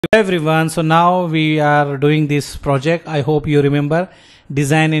Hello everyone, so now we are doing this project. I hope you remember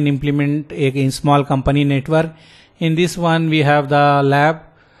design and implement a small company network. In this one we have the lab,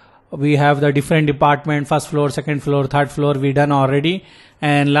 we have the different department, first floor, second floor, third floor we done already,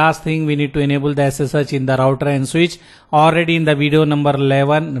 and last thing we need to enable the SSH in the router and switch. Already in the video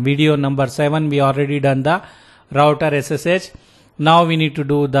number 7 we already done the router SSH. Now we need to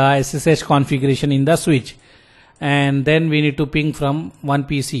do the SSH configuration in the switch, and then we need to ping from one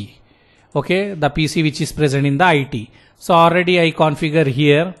PC, okay, the PC which is present in the IT. So already I configure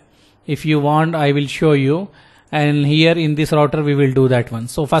here. If you want I will show you, and here in this router we will do that one.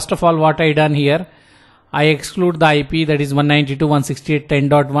 So first of all, what I done here, I exclude the IP, that is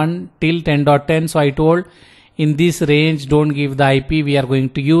 192.168.10.1 till 10.10. so I told in this range don't give the IP we are going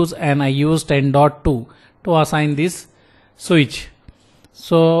to use, and I use 10.2 to assign this switch.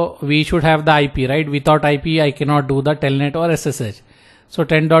 So we should have the IP, right? Without IP I cannot do the telnet or SSH. So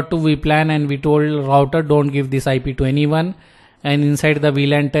 10.2 we plan, and we told router don't give this IP to anyone, and inside the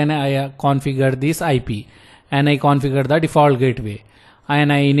VLAN 10 I configure this IP, and I configure the default gateway,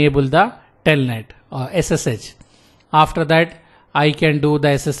 and I enable the telnet or SSH. After that I can do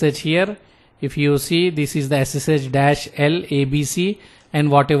the SSH here. If you see, this is the SSH-L ABC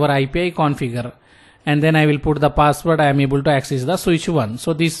and whatever IP I configure, and then I will put the password. I am able to access the switch 1.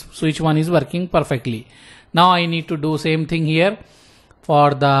 So this switch 1 is working perfectly. Now I need to do same thing here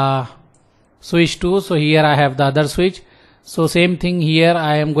for the switch 2. So here I have the other switch. So same thing here,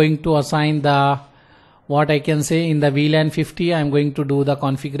 I am going to assign the, what I can say, in the VLAN 50 I am going to do the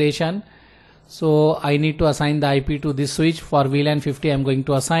configuration. So I need to assign the IP to this switch. For VLAN 50 I am going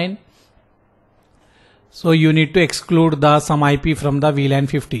to assign. So you need to exclude the some IP from the VLAN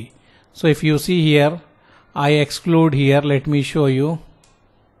 50. So if you see here, I exclude here. Let me show you.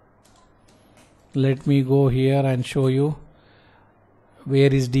 Let me go here and show you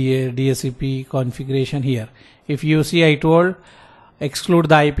where is DSCP configuration here. If you see, I told exclude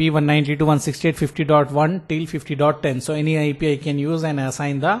the IP 192.168.50.1 till 50.10. So any IP I can use and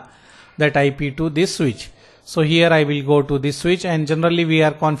assign that IP to this switch. So here I will go to this switch, and generally we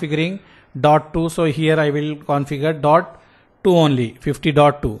are configuring .2. So here I will configure .2 only,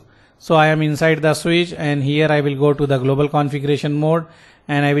 50.2. So I am inside the switch, and here I will go to the global configuration mode,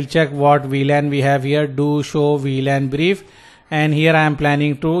 and I will check what VLAN we have here. Do show VLAN brief, and here I am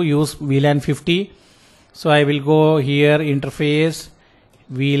planning to use VLAN 50. So I will go here, interface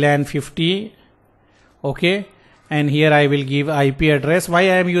VLAN 50, okay, and here I will give IP address. Why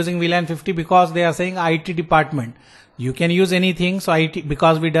I am using VLAN 50? Because they are saying IT department. You can use anything. So IT,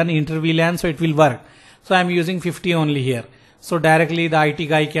 because we done inter VLAN, so it will work. So I am using 50 only here. So directly the IT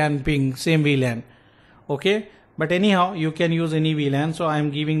guy can ping same VLAN, okay, but anyhow you can use any VLAN. So I am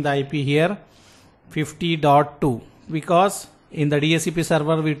giving the IP here 50.2, because in the DHCP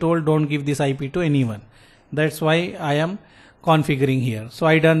server we told don't give this IP to anyone. That's why I am configuring here. So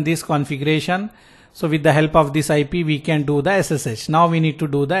I done this configuration. So with the help of this IP we can do the SSH. Now we need to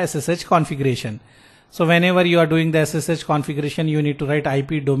do the SSH configuration. So whenever you are doing the SSH configuration, you need to write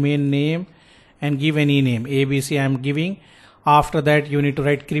IP domain name and give any name. ABC I am giving. After that you need to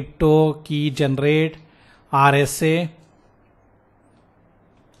write crypto key generate RSA,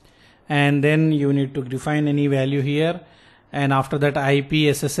 and then you need to define any value here, and after that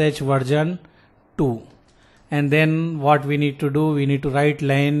IP SSH version 2, and then what we need to do, we need to write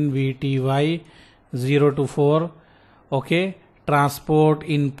line VTY 0 to 4, okay, transport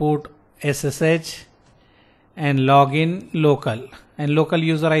input SSH, and login local, and local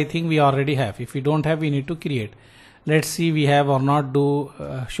user I think we already have. If we don't have, we need to create. Let's see we have or not. Do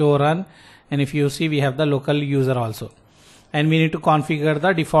show run, and if you see we have the local user also, and we need to configure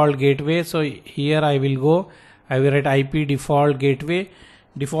the default gateway. So here I will go, I will write IP default gateway.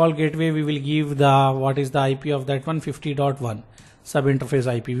 Default gateway we will give the, what is the IP of that one, 50.1 sub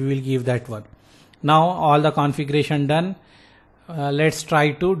interface IP, we will give that one. Now all the configuration done. Let's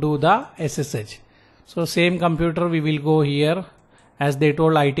try to do the SSH. So same computer we will go here, as they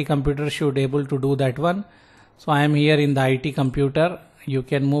told IT computer should able to do that one. So I am here in the IT computer. You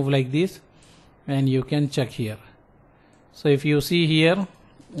can move like this and you can check here. So if you see here,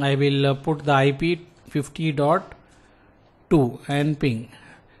 I will put the IP 50.2 and ping.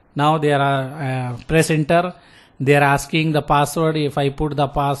 Now they are press enter. They are asking the password. If I put the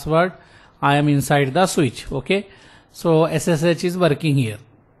password, I am inside the switch, okay. So SSH is working here.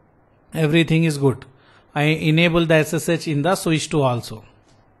 Everything is good. I enable the SSH in the switch 2 also.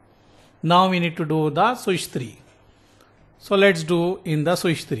 Now we need to do the switch 3. So let's do in the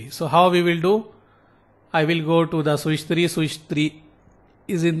switch 3. So how we will do? I will go to the switch 3. Switch 3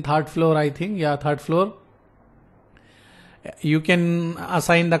 is in third floor I think. Yeah, third floor. You can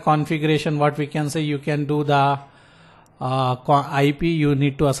assign the configuration. What we can say, you can do the IP. You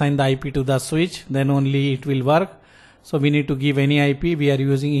need to assign the IP to the switch, then only it will work. So we need to give any IP. We are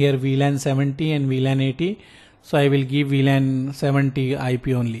using here VLAN 70 and VLAN 80. So I will give VLAN 70 IP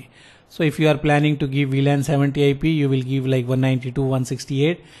only. So if you are planning to give VLAN 70 IP, you will give like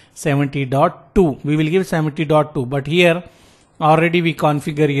 192.168.70.2. We will give 70.2, but here already we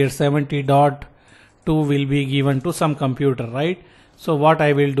configure here 70.2 will be given to some computer, right? So what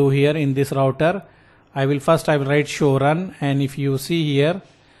I will do here in this router, I will write show run, and if you see here,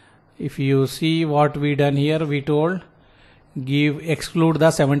 if you see what we done here, we told exclude the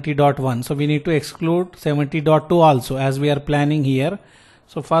 70.1. So we need to exclude 70.2 also, as we are planning here.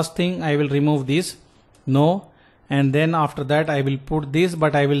 So first thing, I will remove this, no, and then after that I will put this,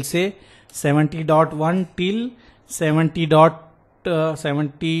 but I will say 70.1 till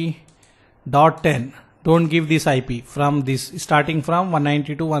 70.10. Don't give this IP from this, starting from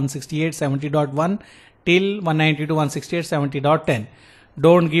 192.168.70.1 till 192.168.70.10.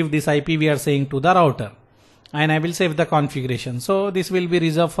 Don't give this IP, we are saying, to the router, and I will save the configuration. So this will be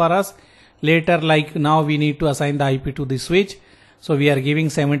reserved for us later, like now we need to assign the IP to the switch. So we are giving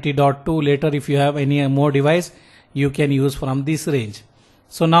 70.2. Later if you have any more device, you can use from this range.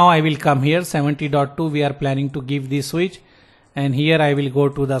 So now I will come here, 70.2 we are planning to give this switch, and here I will go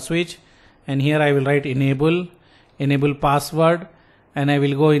to the switch, and here I will write enable password, and I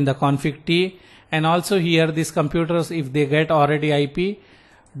will go in the config T, and also here these computers, if they get already IP,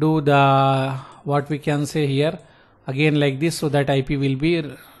 do the what we can say here again like this, so that IP will be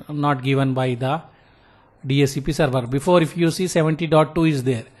not given by the DHCP server. Before, if you see 70.2 is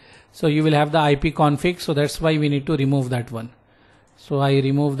there, so you will have the IP config, so that's why we need to remove that one. So I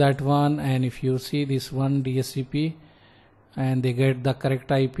remove that one, and if you see this one DHCP, and they get the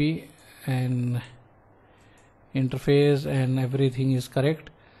correct IP and interface and everything is correct.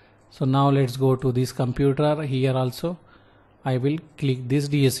 So now let's go to this computer. Here also I will click this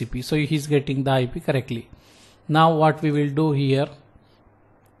DHCP, so he's getting the IP correctly. Now what we will do here,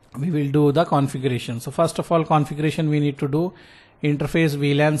 we will do the configuration. So first of all, configuration we need to do interface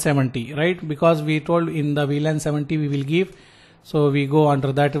VLAN 70, right? Because we told in the VLAN 70 we will give. So we go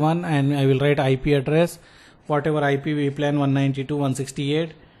under that one, and I will write IP address, whatever IP we plan,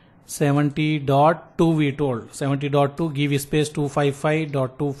 192.168.70.2 we told. 70.2, give space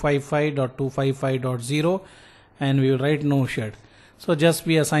 255.255.255.0, and we will write no shed. So just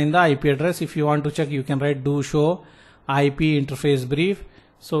we assign the IP address. If you want to check, you can write do show IP interface brief.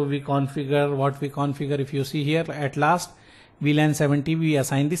 So we configure what we configure. If you see here, at last VLAN 70 we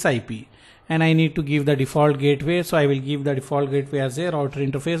assign this IP, and I need to give the default gateway. So I will give the default gateway as a router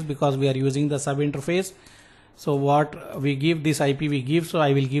interface, because we are using the sub interface. So what we give, this IP we give, so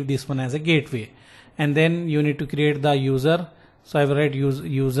I will give this one as a gateway, and then you need to create the user. So I will write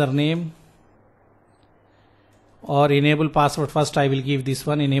username or enable password. First I will give this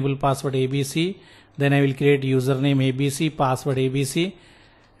one, enable password ABC, then I will create username ABC, password ABC,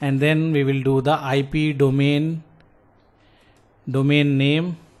 and then we will do the IP domain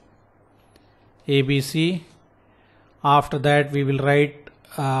name ABC. After that we will write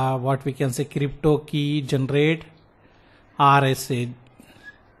what we can say, crypto key generate RSA.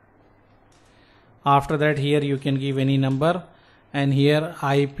 After that, here you can give any number, and here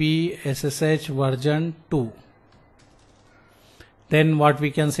IP SSH version 2. Then what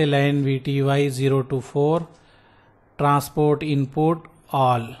we can say, line VTY 024, transport input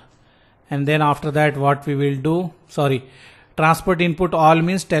all, and then after that what we will do, transport input all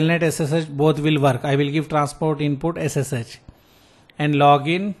means telnet SSH both will work. I will give transport input SSH, and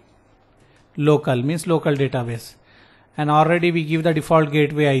login local means local database, and already we give the default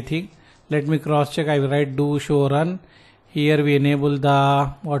gateway, I think. Let me cross check. I will write do show run. Here we enable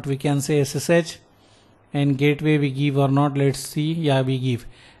the what we can say SSH, and gateway we give or not. Let's see. Yeah, we give.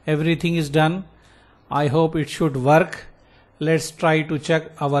 Everything is done. I hope it should work. Let's try to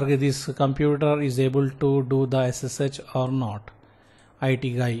check this computer is able to do the SSH or not.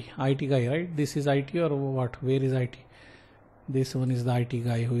 IT guy, right? This is IT or what? Where is IT? This one is the IT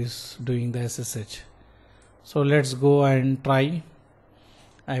guy who is doing the SSH. So let's go and try.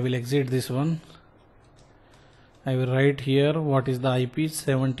 I will exit this one. I will write here what is the IP,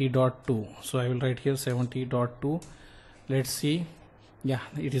 70.2. So I will write here 70.2. Let's see. Yeah,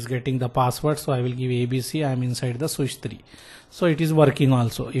 it is getting the password. So I will give ABC. I am inside the switch 3. So it is working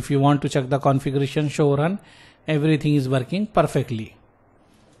also. If you want to check the configuration, show run, everything is working perfectly.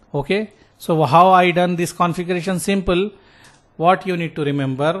 Okay. So how I done this configuration? Simple. What you need to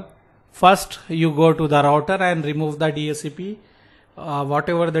remember, first you go to the router and remove the DHCP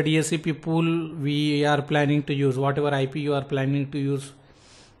whatever the DHCP pool we are planning to use, whatever IP you are planning to use,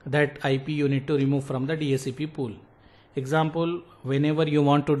 that IP you need to remove from the DHCP pool. Example, whenever you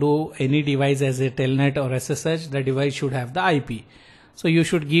want to do any device as a telnet or SSH, the device should have the IP. So you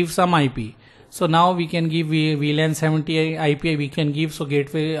should give some IP. So now we can give VLAN 70 IP we can give. So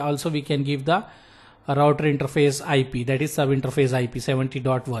gateway also we can give the router interface IP, that is sub interface IP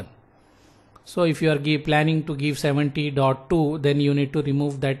 70.1. So if you are planning to give 70.2, then you need to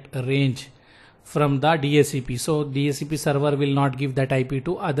remove that range from the DHCP. So DHCP server will not give that IP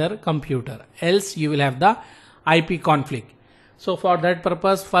to other computer, else you will have the IP conflict. So for that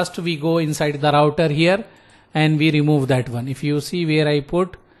purpose, first we go inside the router here and we remove that one. If you see where I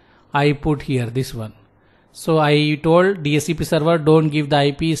put here this one. So I told DHCP server don't give the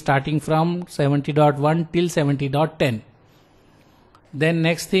IP starting from 70.1 till 70.10. Then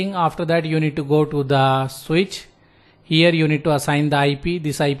next thing, after that you need to go to the switch. Here you need to assign the IP,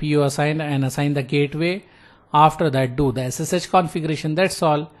 this IP you assign, and assign the gateway. After that do the SSH configuration, that's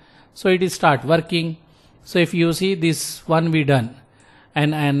all. So it is start working. So if you see this one we done,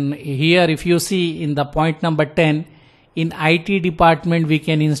 and here if you see in the point number 10, in IT department we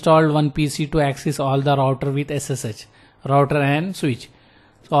can install one PC to access all the router with SSH, router and switch.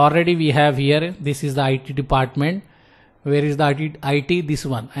 So already we have here, this is the IT department. Where is the IT? This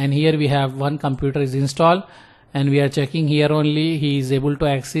one. And here we have one computer is installed, and we are checking here only he is able to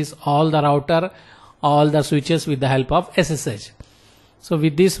access all the router, all the switches with the help of SSH. So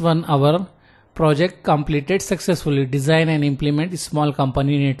with this one our project completed successfully. Design and implement small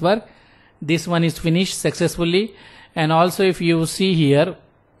company network. This one is finished successfully. And also if you see here,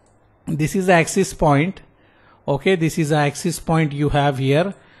 this is the access point. Okay, this is the access point you have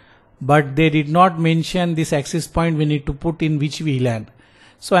here, but they did not mention this access point we need to put in which VLAN.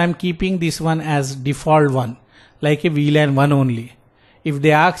 So I am keeping this one as default one, like a VLAN 1 only. If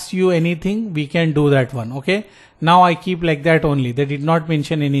they ask you anything, we can do that one. Okay, now I keep like that only. They did not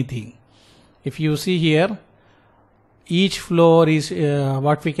mention anything. If you see here, each floor is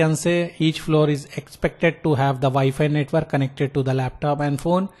what we can say, each floor is expected to have the Wi-Fi network connected to the laptop and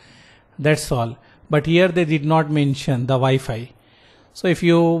phone. That's all. But here they did not mention the Wi-Fi. So if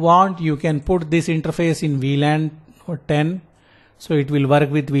you want, you can put this interface in VLAN 10. So it will work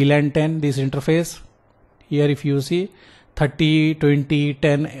with VLAN 10, this interface. Here if you see 30, 20,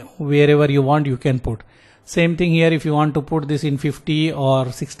 10, wherever you want you can put. Same thing here, if you want to put this in 50 or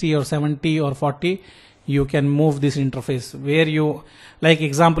 60 or 70 or 40, you can move this interface where you, like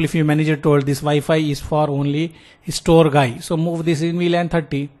example, if your manager told this Wi-Fi is for only store guy, so move this in VLAN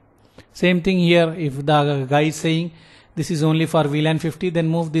 30. Same thing here, if the guy is saying this is only for VLAN 50, then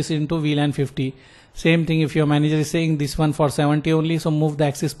move this into VLAN 50. Same thing if your manager is saying this one for 70 only, so move the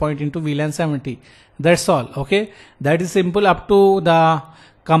access point into VLAN 70. That's all. Okay, that is simple up to the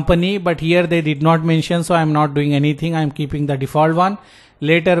company, but here they did not mention, so I am not doing anything. I am keeping the default one.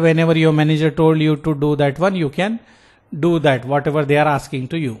 Later whenever your manager told you to do that one, you can do that whatever they are asking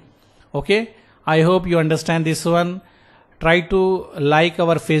to you. Okay, I hope you understand this one. Try to like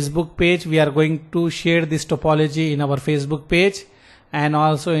our Facebook page. We are going to share this topology in our Facebook page and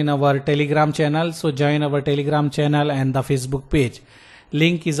also in our Telegram channel. So join our Telegram channel and the Facebook page.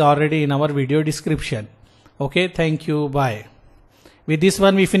 Link is already in our video description. Okay, thank you. Bye. With this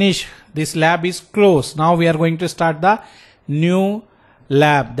one we finish. This lab is closed. Now we are going to start the new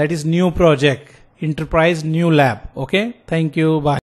lab, that is new project, enterprise new lab. Okay, thank you. Bye.